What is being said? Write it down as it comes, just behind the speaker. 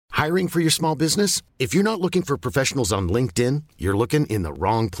Hiring for your small business? If you're not looking for professionals on LinkedIn, you're looking in the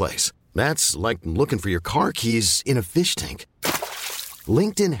wrong place. That's like looking for your car keys in a fish tank.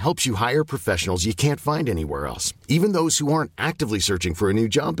 LinkedIn helps you hire professionals you can't find anywhere else, even those who aren't actively searching for a new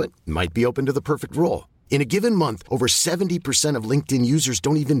job but might be open to the perfect role. In a given month, over 70% of LinkedIn users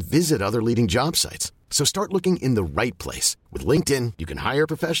don't even visit other leading job sites. So start looking in the right place. With LinkedIn, you can hire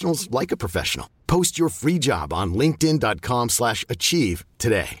professionals like a professional. Post your free job on linkedin.com/achieve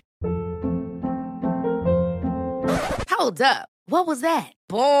today. Hold up. What was that?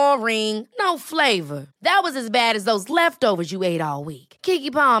 Boring. No flavor. That was as bad as those leftovers you ate all week.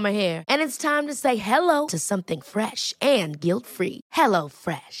 Keke Palmer here. And it's time to say hello to something fresh and guilt-free. Hello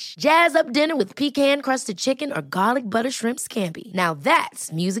Fresh. Jazz up dinner with pecan-crusted chicken or garlic butter shrimp scampi. Now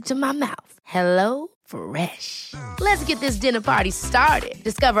that's music to my mouth. Hello Fresh. Let's get this dinner party started.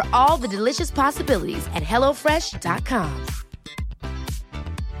 Discover all the delicious possibilities at hellofresh.com.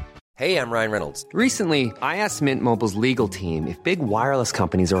 Hey, I'm Ryan Reynolds. Recently, I asked Mint Mobile's legal team if big wireless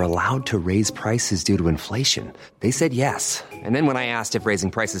companies are allowed to raise prices due to inflation. They said yes. And then when I asked if raising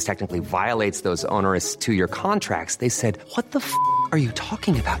prices technically violates those onerous two-year contracts, they said, what the f*** are you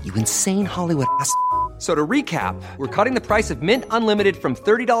talking about, you insane Hollywood ass f- So to recap, we're cutting the price of Mint Unlimited from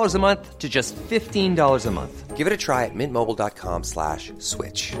 $30 a month to just $15 a month. Give it a try at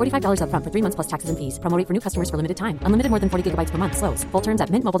mintmobile.com/switch. $45 up front for 3 months plus taxes and fees. Promo rate for new customers for limited time. Unlimited more than 40 gigabytes per month. Slows full terms at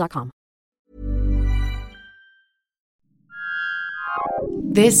mintmobile.com.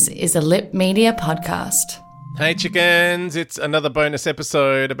 This is a Lip Media podcast. Hey chickens, it's another bonus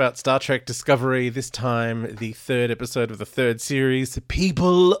episode about Star Trek Discovery, this time the third episode of the third series,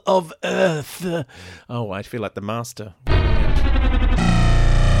 People of Earth. Oh, I feel like the master.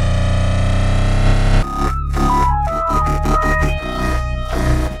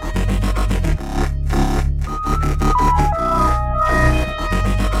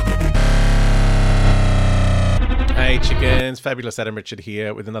 Hey chickens, fabulous Adam Richard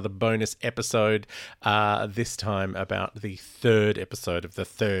here with another bonus episode, this time about the third episode of the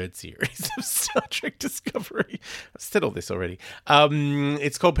third series of Star Trek Discovery. I've said all this already.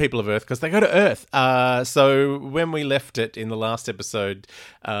 It's called People of Earth because they go to Earth. So when we left it in the last episode,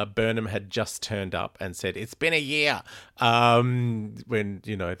 Burnham had just turned up and said, it's been a year. When,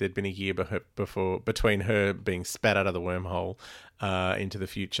 you know, there'd been a year before between her being spat out of the wormhole into the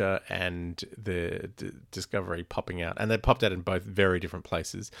future and the Discovery popping out. And they popped out in both very different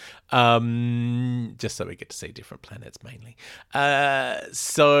places, just so we get to see different planets mainly.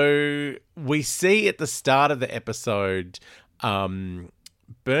 So we see at the start of the episode Burnham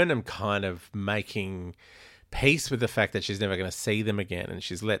kind of making peace with the fact that she's never going to see them again, and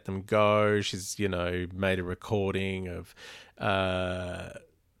she's let them go. She's, you know, made a recording of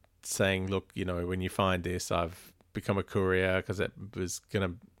saying, look, you know, when you find this, I've become a courier because it was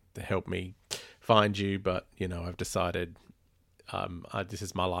going to help me find you, but, you know, I've decided this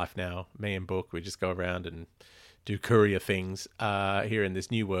is my life now. Me and Book, we just go around and do courier things here in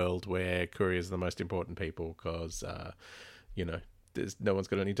this new world where couriers are the most important people because, you know, there's no one's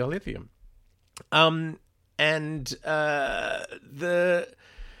got any dilithium. And the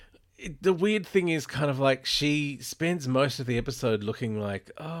weird thing is kind of like she spends most of the episode looking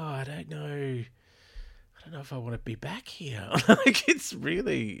like, oh, I don't know if I want to be back here. Like it's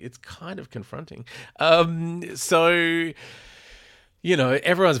kind of confronting. So, you know,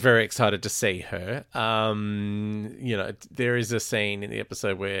 everyone's very excited to see her. You know, there is a scene in the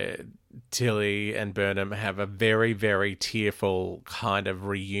episode where Tilly and Burnham have a very, very tearful kind of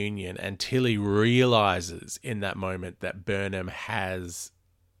reunion, and Tilly realizes in that moment that Burnham has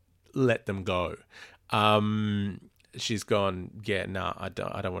let them go. She's gone, yeah, no, I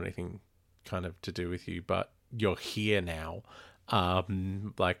don't want anything kind of to do with you, but you're here now.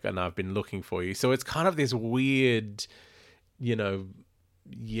 And I've been looking for you. So it's kind of this weird, you know,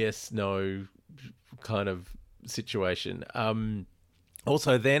 yes, no kind of situation.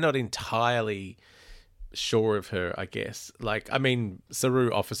 Also, they're not entirely sure of her, I guess. Like, I mean,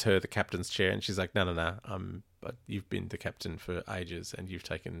 Saru offers her the captain's chair and she's like, no, but you've been the captain for ages and you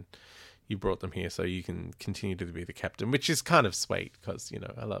brought them here so you can continue to be the captain, which is kind of sweet because, you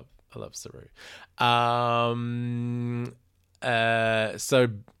know, I love Saru. So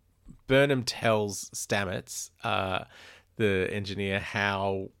Burnham tells Stamets, the engineer,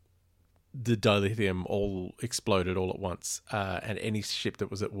 how the dilithium all exploded all at once, and any ship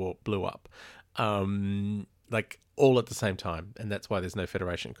that was at warp blew up, like all at the same time, and that's why there's no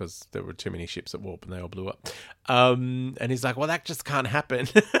Federation, because there were too many ships at warp and they all blew up. And he's like, well, that just can't happen.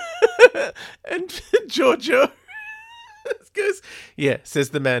 And Giorgio goes, yeah, says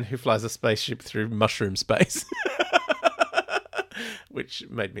the man who flies a spaceship through mushroom space. which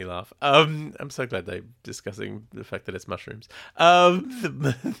made me laugh. I'm so glad they're discussing the fact that it's mushrooms.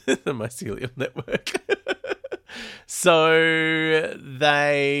 The mycelium network. So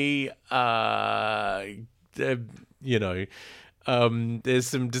they, there's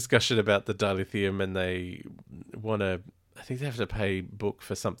some discussion about the dilithium, and they want to. I think they have to pay Book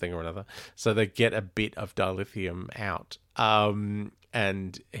for something or another, so they get a bit of dilithium out.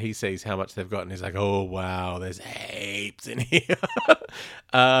 And he sees how much they've got, and he's like, "Oh wow, there's heaps in here."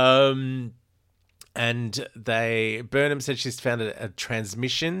 And Burnham said she's found a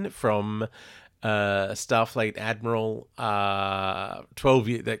transmission from Starfleet Admiral 12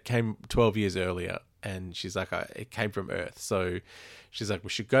 came 12 years earlier, and she's like, it came from Earth, so she's like, we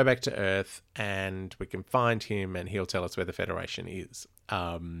should go back to Earth and we can find him, and he'll tell us where the Federation is,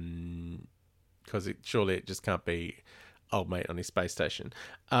 because surely it just can't be old mate on his space station.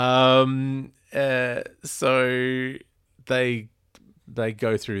 So they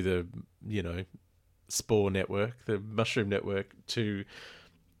go through the spore network, the mushroom network, to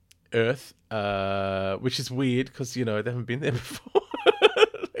Earth, which is weird because they haven't been there before.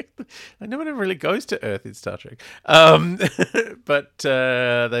 No one ever really goes to Earth in Star Trek. But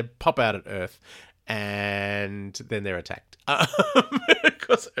they pop out at Earth, and then they're attacked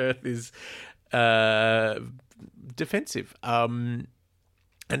because Earth is defensive. And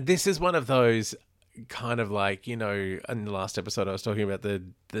this is one of those kind of like, in the last episode I was talking about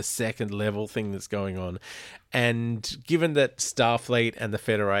the second level thing that's going on, and given that Starfleet and the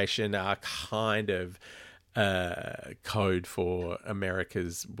Federation are kind of code for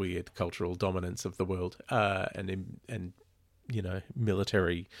America's weird cultural dominance of the world, and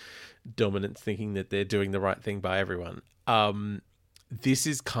military dominance, thinking that they're doing the right thing by everyone. This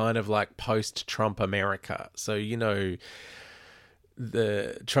is kind of like post-Trump America. So,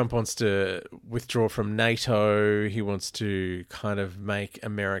 the Trump wants to withdraw from NATO. He wants to kind of make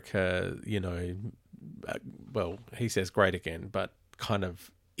America, he says great again, but kind of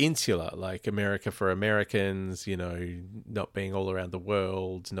insular, like America for Americans, not being all around the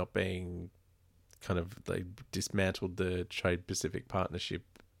world, not being kind of, they dismantled the Trade-Pacific Partnership,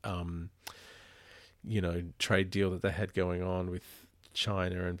 trade deal that they had going on with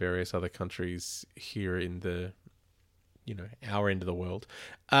China and various other countries here in the, our end of the world.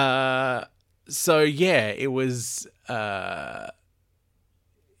 So yeah, it was,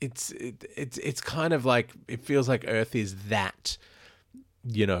 it's kind of like, it feels like Earth is that,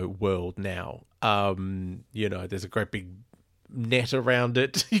 world now. There's a great big net around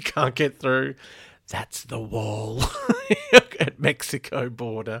it. You can't get through. That's the wall at Mexico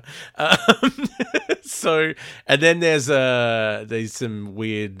border. So, and then there's some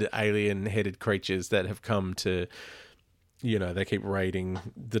weird alien-headed creatures that have come to, they keep raiding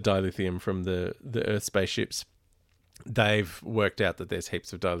the dilithium from the Earth spaceships. They've worked out that there's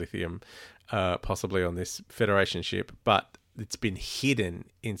heaps of dilithium, possibly on this Federation ship, but it's been hidden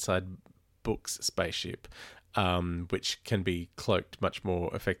inside Book's spaceship, which can be cloaked much more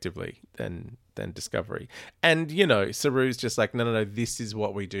effectively than Discovery. And, Saru's just like, no, this is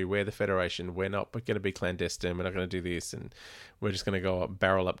what we do. We're the Federation. We're not going to be clandestine. We're not going to do this. And we're just going to go up,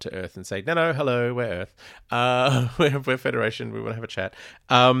 barrel up to Earth and say, no, hello, we're Earth. We're Federation. We want to have a chat.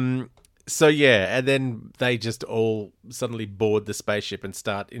 So, yeah, and then they just all suddenly board the spaceship and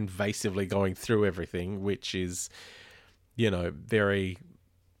start invasively going through everything, which is, very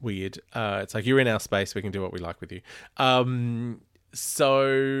weird. It's like, you're in our space. We can do what we like with you.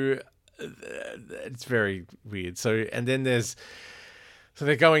 So it's very weird. So, and then so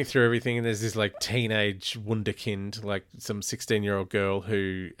they're going through everything, and there's this like teenage wunderkind, like some 16-year-old girl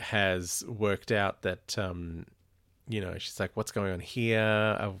who has worked out that, she's like, what's going on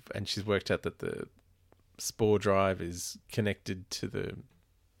here? And she's worked out that the spore drive is connected to the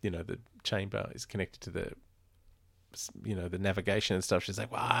chamber is connected to the, the navigation and stuff. She's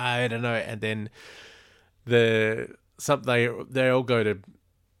like, well, I don't know. And then they all go to,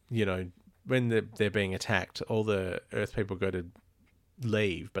 when they're being attacked, all the Earth people go to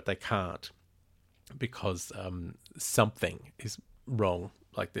leave, but they can't because something is wrong.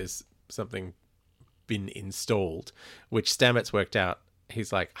 Like there's something been installed, which Stamets worked out.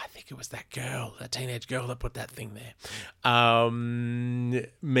 He's like, I think it was that teenage girl that put that thing there.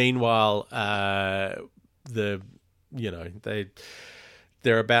 Meanwhile, they're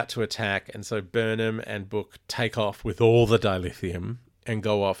about to attack, and so Burnham and Book take off with all the dilithium and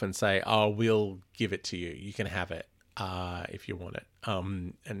go off and say, oh, we'll give it to you. You can have it if you want it.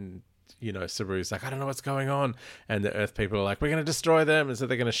 And, Saru's like, I don't know what's going on. And the Earth people are like, we're going to destroy them. And so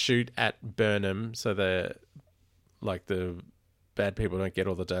they're going to shoot at Burnham so the bad people don't get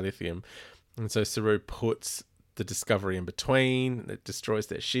all the dilithium. And so Saru puts the Discovery in between. It destroys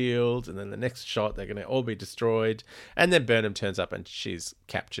their shield, and then the next shot they're going to all be destroyed. And then Burnham turns up and she's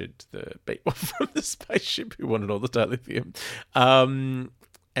captured the Beatwolf from the spaceship who wanted all the dilithium,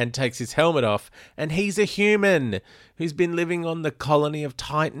 and takes his helmet off. And he's a human who's been living on the colony of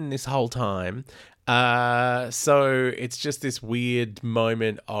Titan this whole time. So it's just this weird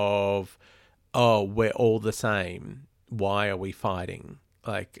moment of, oh, we're all the same. Why are we fighting?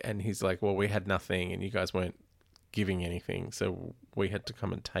 Like, and he's like, well, we had nothing and you guys weren't giving anything, so we had to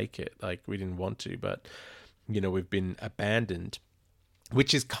come and take it. Like, we didn't want to, but, you know, we've been abandoned,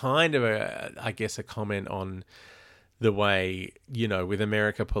 which is kind of I guess a comment on the way, you know, with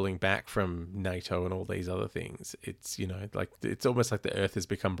America pulling back from NATO and all these other things, it's, you know, like, it's almost like the Earth has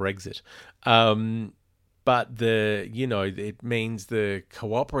become Brexit. But the, you know, it means the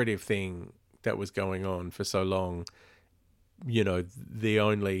cooperative thing that was going on for so long, you know, the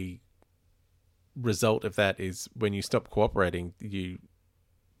only result of that is when you stop cooperating, you,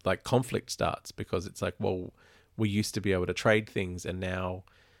 like, conflict starts, because it's like, well, we used to be able to trade things and now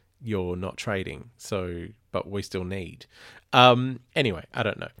you're not trading, so, but we still need. Anyway, I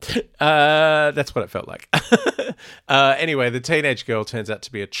don't know. That's what it felt like. Anyway, the teenage girl turns out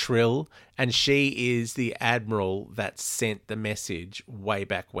to be a Trill, and she is the admiral that sent the message way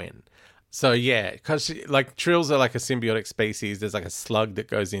back when. So yeah, because like Trills are like a symbiotic species. There's like a slug that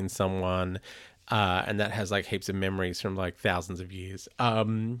goes in someone, and that has like heaps of memories from like thousands of years, or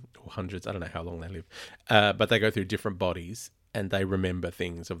hundreds. I don't know how long they live, but they go through different bodies and they remember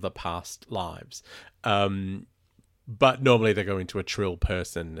things of the past lives. But normally they go into a Trill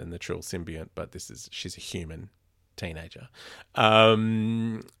person and the Trill symbiont, but she's a human teenager.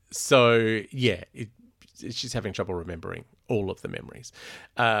 So yeah, she's having trouble remembering all of the memories.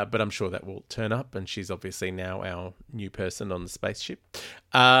 But I'm sure that will turn up, and she's obviously now our new person on the spaceship,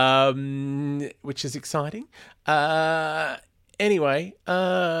 which is exciting. Anyway,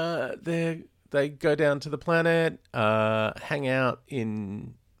 they go down to the planet, hang out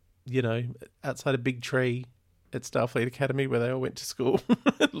in, you know, outside a big tree at Starfleet Academy where they all went to school,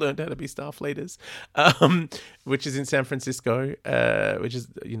 learned how to be Starfleeters, which is in San Francisco, which is,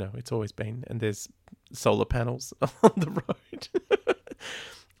 you know, it's always been. And there's solar panels on the road.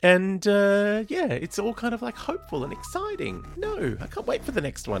 And, yeah, it's all kind of like hopeful and exciting. No, I can't wait for the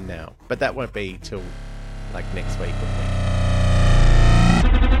next one now. But that won't be till like next week or week.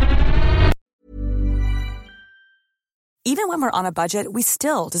 Even when we're on a budget, we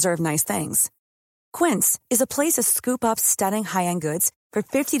still deserve nice things. Quince is a place to scoop up stunning high-end goods for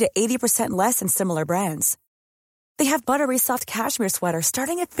 50 to 80% less than similar brands. They have buttery soft cashmere sweaters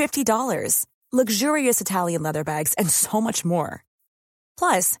starting at $50, luxurious Italian leather bags, and so much more.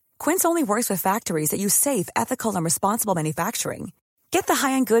 Plus, Quince only works with factories that use safe, ethical, and responsible manufacturing. Get the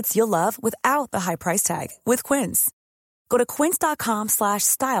high-end goods you'll love without the high price tag with Quince. Go to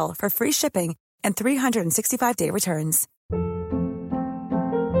quince.com/style for free shipping and 365-day returns.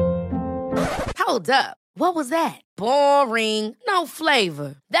 Hold up. What was that? Boring. No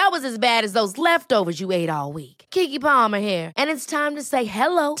flavor. That was as bad as those leftovers you ate all week. Keke Palmer here, and it's time to say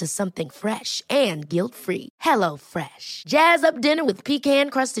hello to something fresh and guilt-free. Hello Fresh. Jazz up dinner with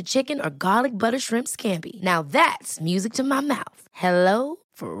pecan-crusted chicken or garlic butter shrimp scampi. Now that's music to my mouth. Hello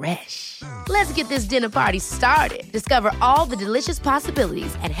Fresh. Let's get this dinner party started. Discover all the delicious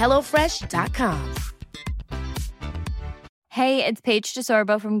possibilities at hellofresh.com. Hey, it's Paige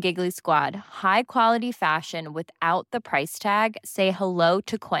DeSorbo from Giggly Squad. High quality fashion without the price tag. Say hello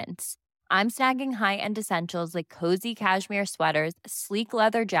to Quince. I'm snagging high-end essentials like cozy cashmere sweaters, sleek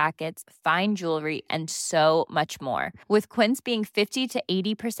leather jackets, fine jewelry, and so much more. With Quince being 50 to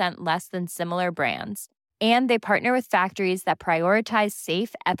 80% less than similar brands. And they partner with factories that prioritize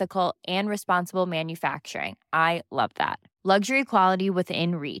safe, ethical, and responsible manufacturing. I love that. Luxury quality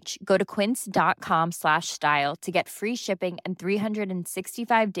within reach. Go to quince.com/style to get free shipping and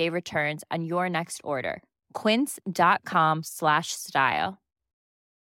 365-day returns on your next order. Quince.com/style.